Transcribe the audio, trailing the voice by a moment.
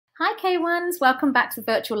Hi K1s, welcome back to the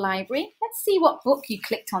virtual library. Let's see what book you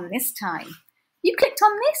clicked on this time. You clicked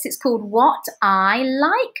on this, it's called What I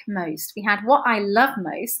Like Most. We had What I Love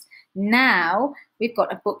Most. Now we've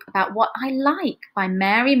got a book about What I Like by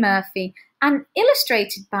Mary Murphy and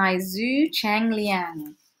illustrated by Cheng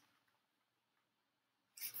Liang.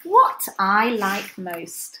 What I Like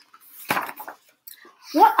Most.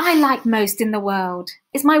 What I like most in the world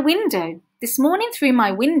is my window. This morning through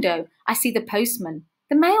my window, I see the postman,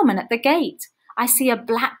 the mailman at the gate. I see a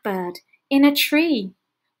blackbird in a tree.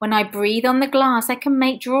 When I breathe on the glass, I can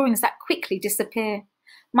make drawings that quickly disappear.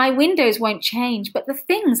 My windows won't change, but the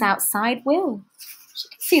things outside will. She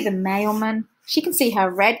can see the mailman, she can see her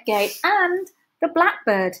red gate and the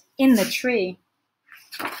blackbird in the tree.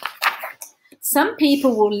 Some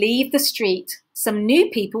people will leave the street, some new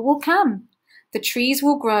people will come. The trees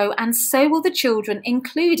will grow and so will the children,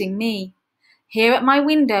 including me. Here at my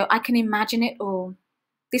window, I can imagine it all.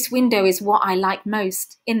 This window is what I like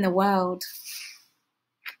most in the world.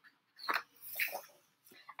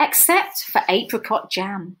 Except for apricot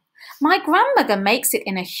jam. My grandmother makes it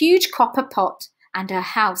in a huge copper pot and her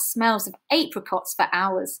house smells of apricots for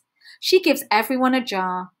hours. She gives everyone a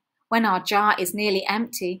jar. When our jar is nearly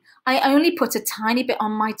empty, I only put a tiny bit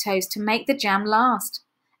on my toast to make the jam last.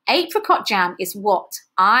 Apricot jam is what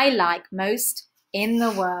I like most in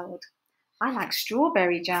the world. I like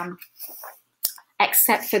strawberry jam.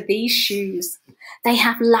 Except for these shoes. They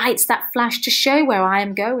have lights that flash to show where I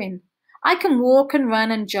am going. I can walk and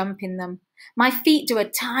run and jump in them. My feet do a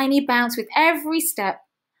tiny bounce with every step.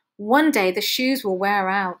 One day the shoes will wear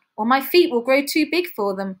out, or my feet will grow too big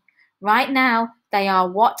for them. Right now, they are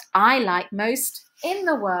what I like most in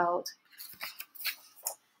the world.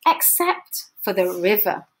 Except for the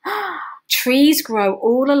river. Trees grow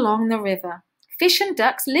all along the river. Fish and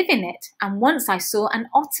ducks live in it, and once I saw an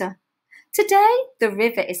otter. Today, the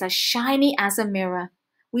river is as shiny as a mirror.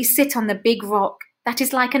 We sit on the big rock that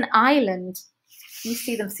is like an island. You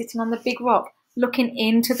see them sitting on the big rock, looking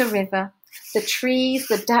into the river. The trees,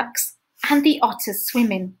 the ducks, and the otters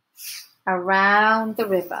swimming around the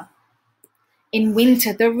river. In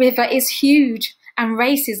winter, the river is huge and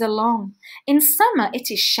races along. In summer, it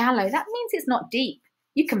is shallow. That means it's not deep.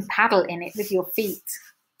 You can paddle in it with your feet.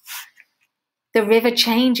 The river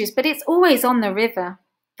changes, but it's always on the river.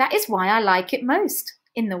 That is why I like it most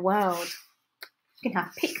in the world. You can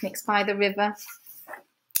have picnics by the river.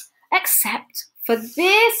 Except for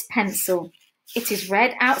this pencil. It is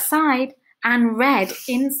red outside and red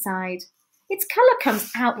inside. Its colour comes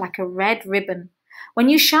out like a red ribbon. When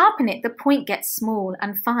you sharpen it, the point gets small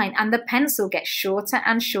and fine and the pencil gets shorter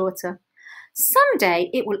and shorter. Someday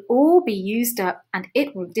it will all be used up and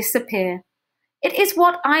it will disappear. It is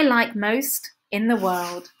what I like most in the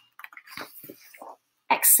world.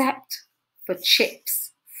 Except for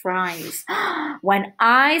chips, fries. When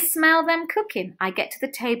I smell them cooking, I get to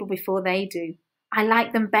the table before they do. I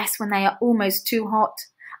like them best when they are almost too hot.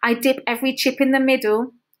 I dip every chip in the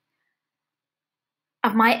middle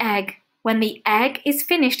of my egg. When the egg is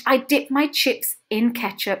finished, I dip my chips in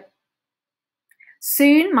ketchup.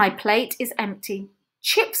 Soon my plate is empty.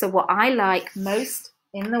 Chips are what I like most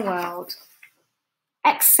in the world.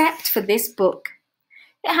 Except for this book.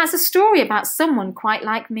 It has a story about someone quite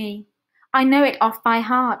like me. I know it off by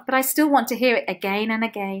heart, but I still want to hear it again and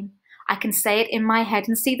again. I can say it in my head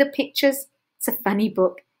and see the pictures. It's a funny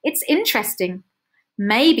book. It's interesting.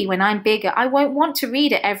 Maybe when I'm bigger, I won't want to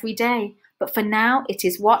read it every day, but for now, it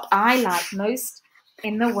is what I like most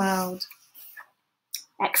in the world.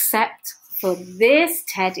 Except for this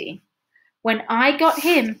teddy. When I got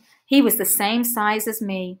him, he was the same size as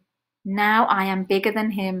me. Now I am bigger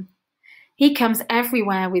than him. He comes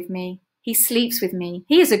everywhere with me. He sleeps with me.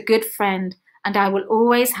 He is a good friend, and I will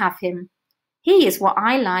always have him. He is what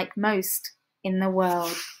I like most in the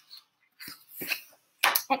world.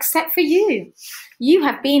 Except for you. You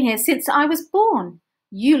have been here since I was born.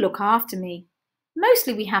 You look after me.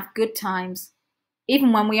 Mostly we have good times.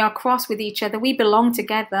 Even when we are cross with each other, we belong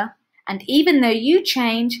together. And even though you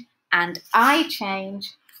change and I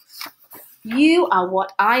change, you are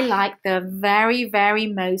what I like the very, very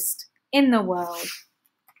most in the world.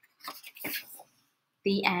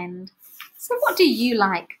 The end. So what do you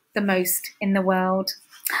like the most in the world?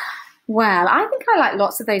 Well, I think I like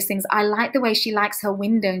lots of those things. I like the way she likes her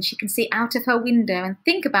window and she can see out of her window and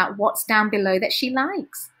think about what's down below that she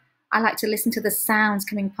likes. I like to listen to the sounds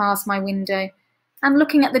coming past my window and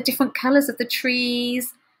looking at the different colours of the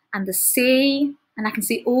trees and the sea, and I can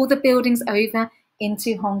see all the buildings over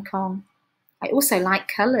into Hong Kong. I also like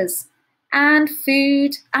colours and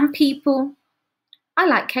food and people. I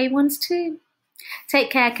like K1s too. Take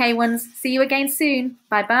care, K1s. See you again soon.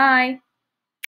 Bye bye.